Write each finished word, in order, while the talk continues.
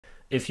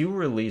If you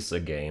release a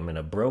game in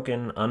a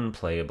broken,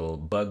 unplayable,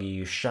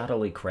 buggy,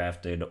 shoddily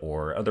crafted,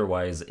 or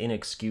otherwise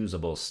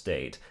inexcusable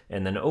state,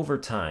 and then over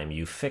time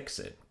you fix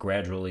it,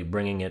 gradually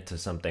bringing it to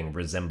something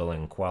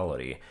resembling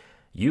quality,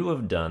 you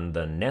have done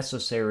the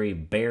necessary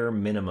bare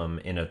minimum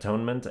in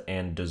atonement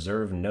and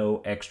deserve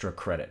no extra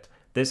credit.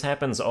 This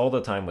happens all the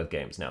time with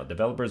games now.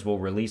 Developers will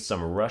release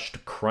some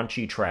rushed,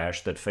 crunchy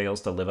trash that fails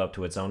to live up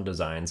to its own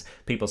designs.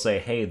 People say,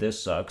 hey,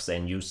 this sucks,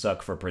 and you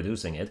suck for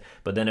producing it.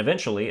 But then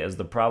eventually, as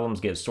the problems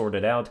get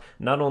sorted out,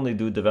 not only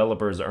do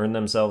developers earn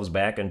themselves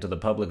back into the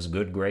public's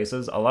good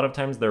graces, a lot of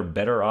times they're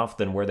better off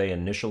than where they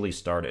initially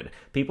started.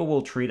 People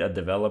will treat a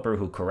developer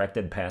who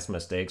corrected past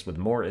mistakes with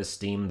more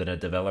esteem than a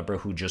developer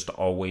who just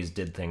always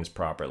did things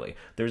properly.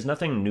 There's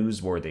nothing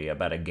newsworthy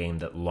about a game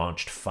that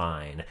launched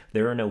fine.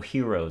 There are no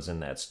heroes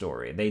in that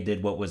story. They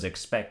did what was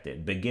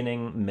expected,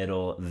 beginning,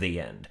 middle, the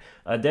end.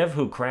 A dev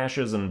who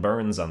crashes and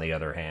burns, on the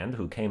other hand,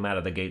 who came out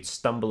of the gate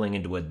stumbling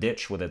into a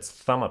ditch with its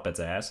thumb up its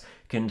ass,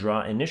 can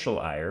draw initial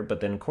ire,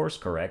 but then course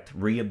correct,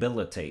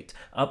 rehabilitate,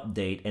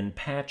 update, and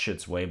patch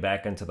its way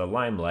back into the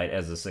limelight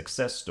as a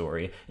success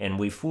story, and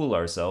we fool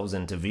ourselves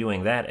into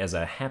viewing that as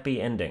a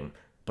happy ending.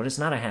 But it's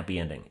not a happy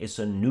ending. It's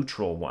a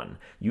neutral one.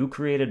 You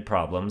created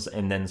problems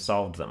and then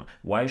solved them.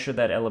 Why should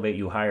that elevate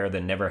you higher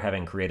than never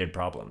having created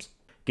problems?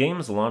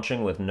 Games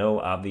launching with no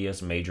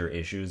obvious major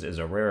issues is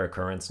a rare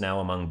occurrence now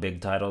among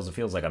big titles. It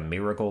feels like a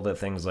miracle that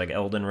things like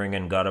Elden Ring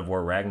and God of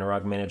War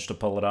Ragnarok managed to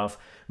pull it off.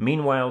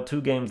 Meanwhile, two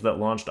games that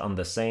launched on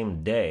the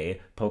same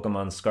day,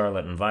 Pokemon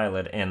Scarlet and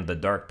Violet and the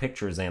Dark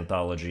Pictures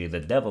anthology The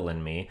Devil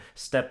in Me,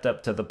 stepped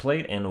up to the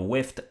plate and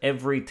whiffed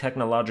every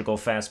technological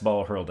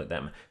fastball hurled at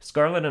them.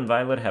 Scarlet and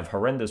Violet have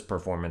horrendous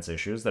performance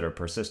issues that are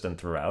persistent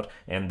throughout,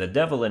 and The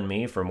Devil in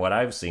Me, from what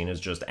I've seen,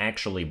 is just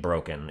actually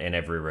broken in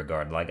every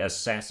regard, like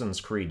Assassin's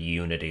Creed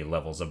Unity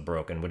levels of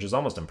broken, which is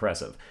almost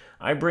impressive.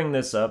 I bring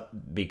this up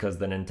because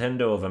the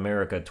Nintendo of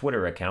America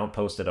Twitter account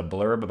posted a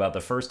blurb about the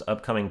first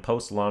upcoming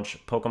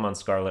post-launch Pokemon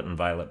Scarlet and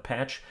Violet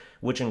patch,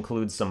 which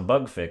includes some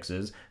bug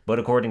fixes, but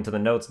according to the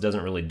notes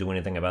doesn't really do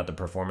anything about the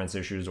performance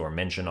issues or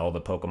mention all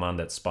the Pokemon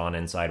that spawn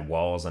inside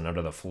walls and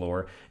under the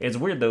floor. It's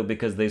weird though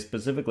because they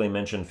specifically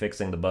mention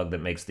fixing the bug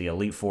that makes the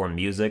Elite Four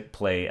music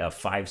play a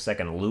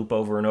 5-second loop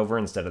over and over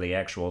instead of the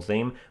actual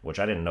theme, which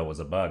I didn't know was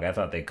a bug. I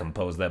thought they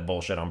composed that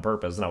bullshit on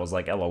purpose, and I was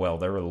like, LOL,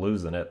 they were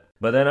losing it.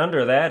 But then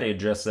under that, it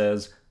just says,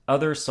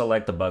 other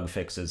select bug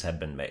fixes have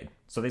been made.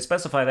 So they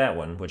specify that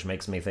one, which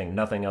makes me think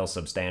nothing else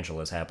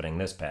substantial is happening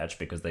this patch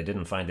because they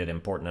didn't find it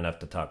important enough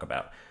to talk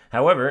about.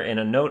 However, in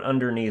a note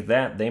underneath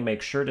that, they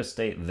make sure to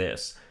state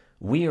this: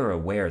 we are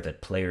aware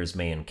that players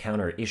may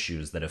encounter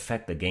issues that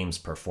affect the game's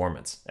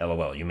performance.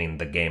 LOL, you mean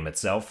the game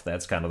itself?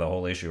 That's kind of the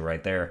whole issue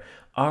right there.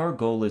 Our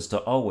goal is to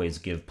always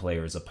give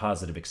players a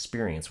positive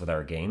experience with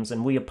our games,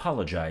 and we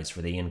apologize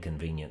for the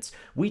inconvenience.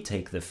 We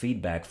take the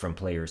feedback from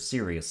players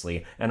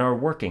seriously and are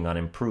working on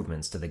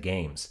improvements to the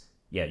games.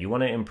 Yeah, you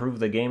want to improve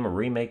the game or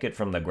remake it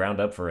from the ground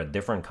up for a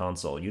different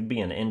console. You'd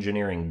be an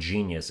engineering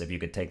genius if you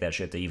could take that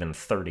shit to even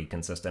 30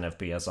 consistent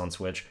FPS on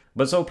Switch.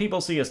 But so people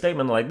see a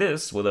statement like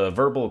this, with a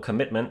verbal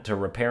commitment to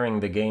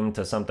repairing the game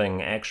to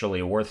something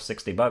actually worth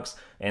 $60,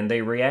 and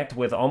they react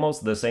with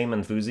almost the same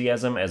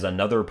enthusiasm as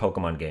another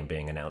Pokemon game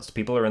being announced.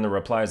 People are in the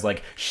replies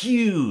like,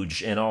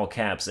 huge, in all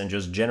caps, and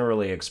just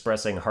generally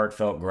expressing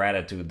heartfelt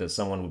gratitude that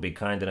someone would be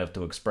kind enough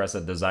to express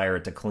a desire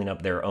to clean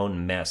up their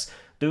own mess.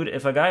 Dude,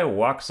 if a guy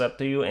walks up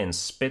to you and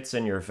spits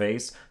in your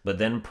face, but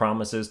then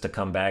promises to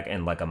come back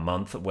in like a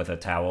month with a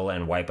towel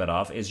and wipe it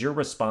off, is your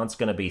response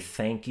gonna be,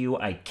 thank you,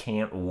 I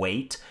can't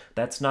wait?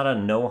 That's not a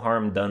no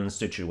harm done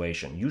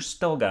situation. You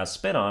still got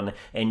spit on,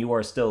 and you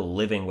are still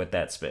living with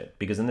that spit.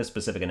 Because in this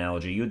specific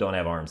analogy, you don't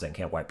have arms and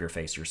can't wipe your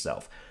face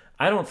yourself.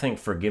 I don't think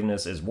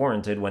forgiveness is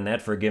warranted when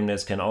that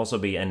forgiveness can also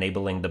be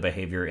enabling the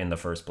behavior in the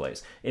first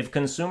place. If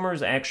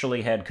consumers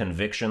actually had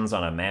convictions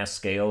on a mass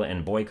scale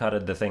and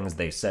boycotted the things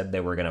they said they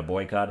were going to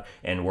boycott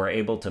and were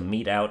able to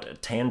mete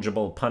out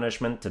tangible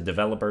punishment to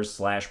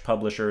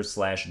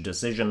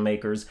developers/publishers/decision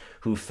makers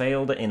who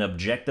failed in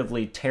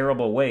objectively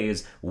terrible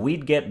ways,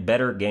 we'd get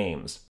better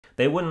games.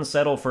 They wouldn't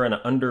settle for an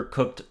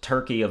undercooked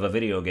turkey of a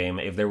video game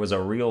if there was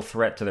a real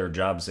threat to their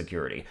job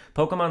security.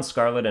 Pokemon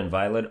Scarlet and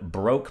Violet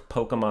broke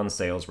Pokemon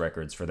sales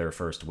records for their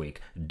first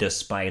week,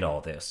 despite all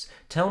this.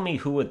 Tell me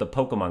who at the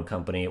Pokemon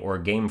Company or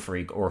Game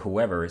Freak or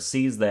whoever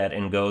sees that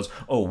and goes,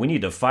 oh, we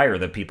need to fire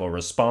the people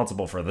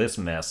responsible for this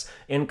mess.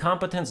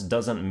 Incompetence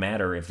doesn't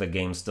matter if the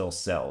game still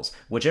sells.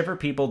 Whichever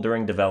people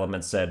during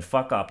development said,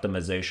 fuck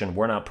optimization,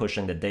 we're not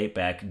pushing the date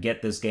back,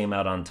 get this game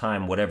out on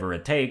time, whatever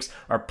it takes,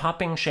 are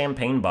popping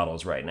champagne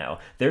bottles right now.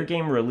 Their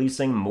game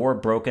releasing more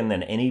broken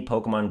than any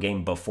Pokemon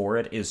game before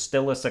it is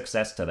still a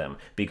success to them,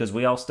 because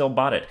we all still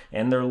bought it,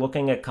 and they're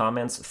looking at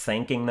comments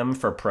thanking them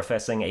for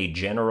professing a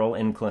general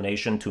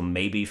inclination to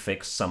maybe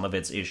fix some of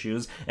its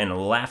issues,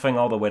 and laughing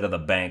all the way to the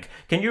bank.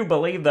 Can you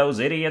believe those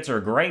idiots are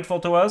grateful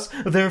to us?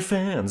 They're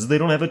fans, they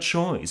don't have a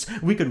choice.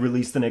 We could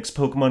release the next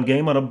Pokemon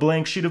game on a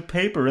blank sheet of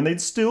paper and they'd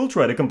still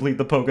try to complete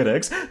the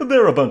Pokedex.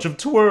 They're a bunch of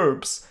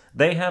twerps.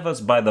 They have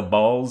us by the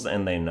balls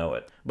and they know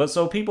it. But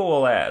so people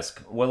will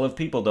ask, well, if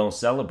people don't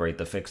celebrate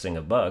the fixing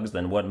of bugs,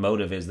 then what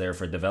motive is there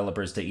for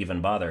developers to even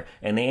bother?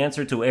 And the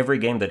answer to every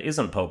game that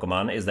isn't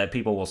Pokemon is that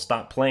people will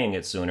stop playing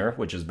it sooner,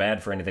 which is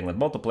bad for anything with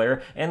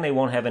multiplayer, and they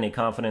won't have any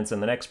confidence in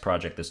the next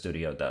project the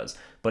studio does.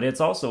 But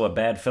it's also a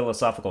bad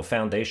philosophical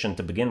foundation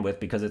to begin with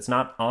because it's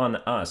not on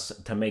us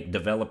to make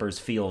developers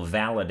feel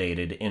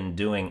validated in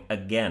doing,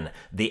 again,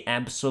 the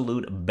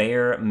absolute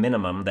bare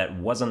minimum that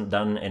wasn't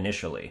done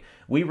initially.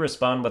 We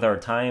respond with our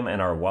time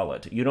and our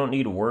wallet. You don't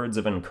need words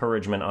of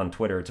encouragement on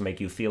Twitter to make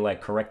you feel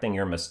like correcting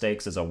your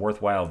mistakes is a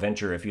worthwhile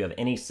venture if you have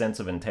any sense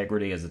of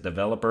integrity as a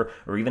developer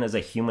or even as a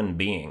human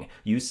being.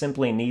 You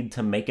simply need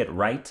to make it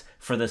right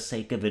for the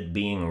sake of it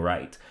being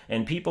right.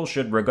 And people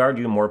should regard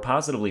you more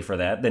positively for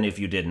that than if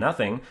you did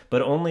nothing,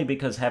 but only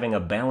because having a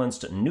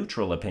balanced,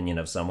 neutral opinion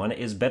of someone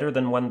is better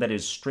than one that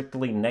is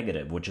strictly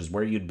negative, which is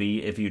where you'd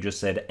be if you just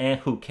said,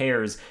 who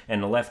cares,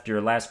 and left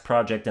your last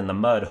project in the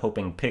mud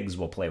hoping pigs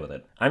will play with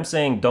it. I'm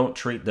saying don't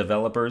treat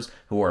developers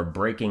who are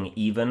breaking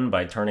even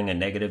by turning a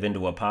negative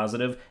into a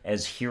positive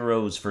as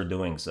heroes for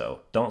doing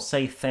so. Don't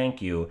say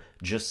thank you,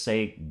 just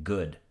say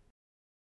good.